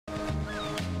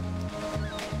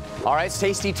All right, it's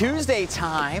Tasty Tuesday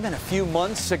time, and a few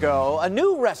months ago, a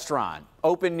new restaurant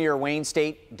opened near Wayne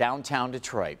State, downtown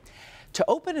Detroit. To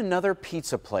open another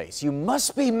pizza place, you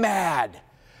must be mad.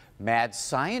 Mad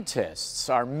scientists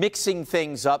are mixing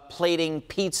things up, plating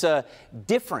pizza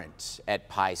different at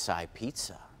Pie-Sci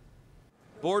Pizza.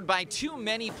 Bored by too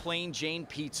many plain Jane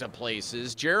pizza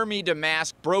places, Jeremy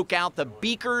Damask broke out the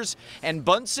beakers and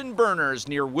Bunsen burners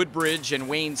near Woodbridge and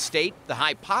Wayne State. The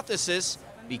hypothesis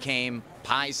became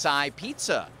Pie-Sci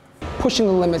Pizza. Pushing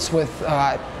the limits with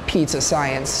pizza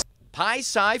science.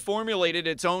 Pie-Sci formulated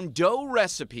its own dough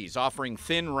recipes, offering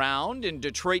thin round and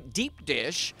Detroit deep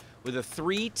dish with a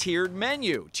 3-tiered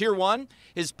menu. Tier 1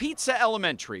 is Pizza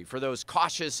Elementary for those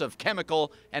cautious of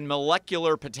chemical and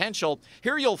molecular potential.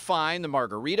 Here you'll find the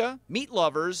margarita, meat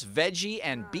lovers, veggie,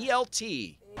 and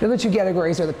BLT. The other two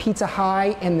categories are the Pizza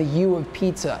High and the U of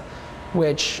Pizza,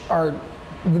 which are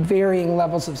the varying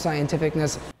levels of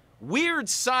scientificness. Weird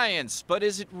science, but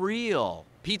is it real?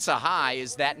 Pizza High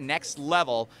is that next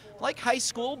level, like high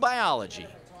school biology.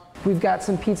 We've got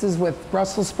some pizzas with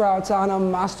Brussels sprouts on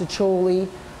them, mostaccioli,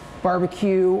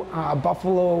 barbecue,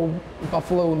 buffalo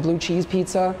and blue cheese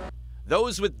pizza.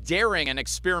 Those with daring and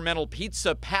experimental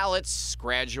pizza palates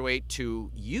graduate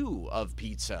to U of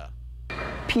Pizza.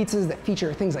 Pizzas that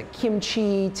feature things like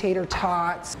kimchi, tater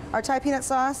tots. Our Thai peanut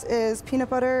sauce is peanut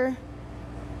butter,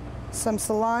 some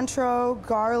cilantro,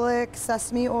 garlic,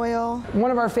 sesame oil. One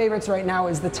of our favorites right now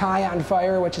is the Thai on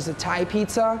Fire, which is a Thai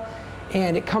pizza,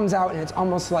 and it comes out and it's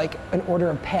almost like an order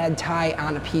of pad Thai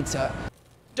on a pizza.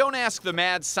 Don't ask the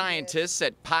mad scientists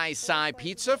at Pie-Sci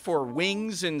Pizza for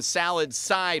wings and salad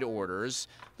side orders.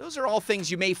 Those are all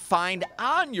things you may find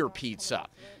on your pizza.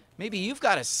 Maybe you've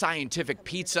got a scientific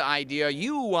pizza idea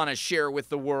you want to share with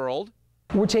the world.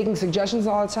 We're taking suggestions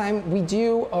all the time. We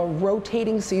do a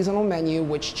rotating seasonal menu,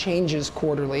 which changes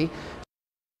quarterly.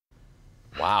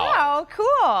 Wow.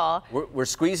 Oh, cool. We're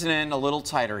squeezing in a little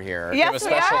tighter here. Yes, We have a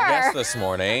special we are. guest this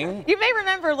morning. You may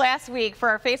remember last week for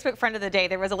our Facebook Friend of the Day,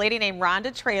 there was a lady named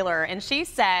Rhonda Traylor, and she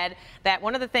said that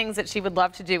one of the things that she would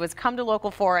love to do is come to Local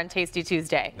 4 on Tasty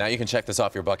Tuesday. Now you can check this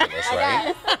off your bucket list,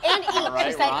 right? And eat. All right,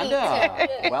 She said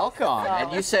Rhonda, eat. welcome.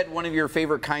 And you said one of your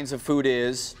favorite kinds of food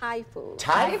is? Thai food.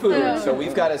 Thai food. So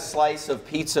we've got a slice of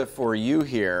pizza for you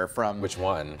here from Which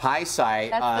one? Pie-Sci.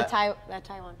 That's that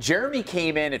Thai one. Jeremy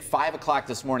came in at 5 o'clock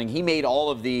this morning. He made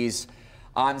all of these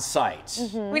on site.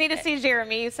 We need to see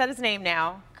Jeremy. You said his name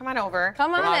now. Come on over.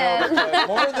 Come on Come in. on over.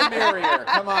 More the merrier.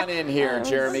 Come on in here,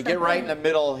 Jeremy. Get right in the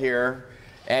middle here.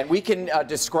 And we can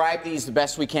describe these the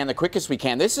best we can, the quickest we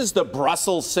can. This is the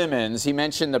Brussels Simmons. He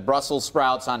mentioned the Brussels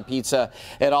sprouts on pizza.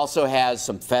 It also has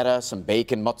some feta, some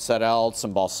bacon, mozzarella,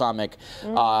 some balsamic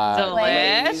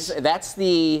glaze. That's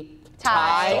the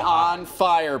Thai on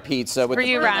Fire pizza with For the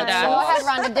you, peanut Rhonda. sauce. Go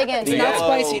ahead, Rhonda, dig in. It's not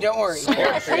spicy, don't worry. Dig in,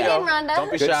 Rhonda.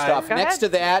 Don't be Good shy. stuff. Go Next ahead. to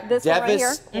that, This one right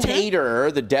here.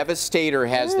 Devastator. The Devastator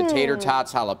has the tater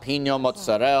tots, jalapeno,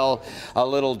 mozzarella, a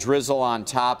little drizzle on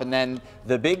top, and then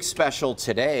the big special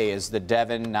today is the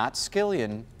Devon, not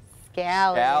Skillion.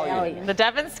 Scallion. The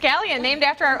Devon Scallion, named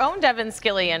after our own Devon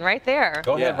Skillion, right there.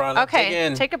 Go ahead, Yeah. Rhonda. dig Okay,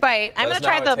 in. take a bite. I'm Let going us to know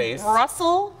try how it the tastes.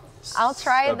 Brussels. I'll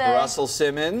try The Brussels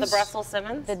Simmons. The Brussels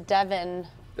Simmons. the Devon.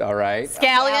 All right.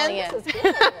 Scallion.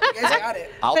 You guys got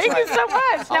it. I'll Thank try you so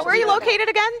much. Now, where are you located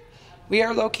again? We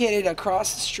are located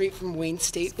across the street from Wayne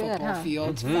State good, football huh?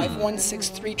 fields,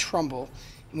 5163 Trumbull.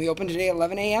 And we open today at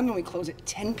 11 a.m. and we close at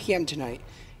 10 p.m. tonight.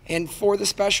 And for the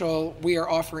special, we are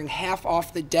offering half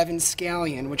off the Devon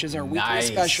Scallion, which is our weekly Nice.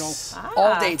 special,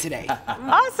 all day today.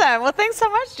 Awesome. Well, thanks so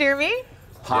much, Jeremy.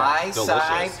 Pie-Sci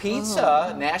delicious.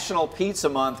 Pizza, National Pizza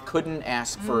Month. Couldn't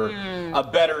ask for a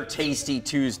better Tasty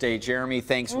Tuesday. Jeremy,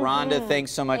 thanks. Rhonda,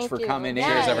 thanks so much Thank for you. coming in.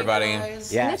 Cheers, everybody.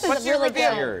 Yes. This is What's your really review?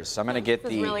 good. Cheers. I'm going to get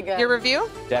This is the really good. Your review?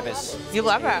 Devis. You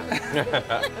love it.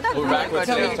 We'll be back with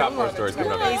Good. today's top 4 stories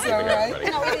coming up. It's all right.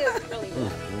 No, it is really good.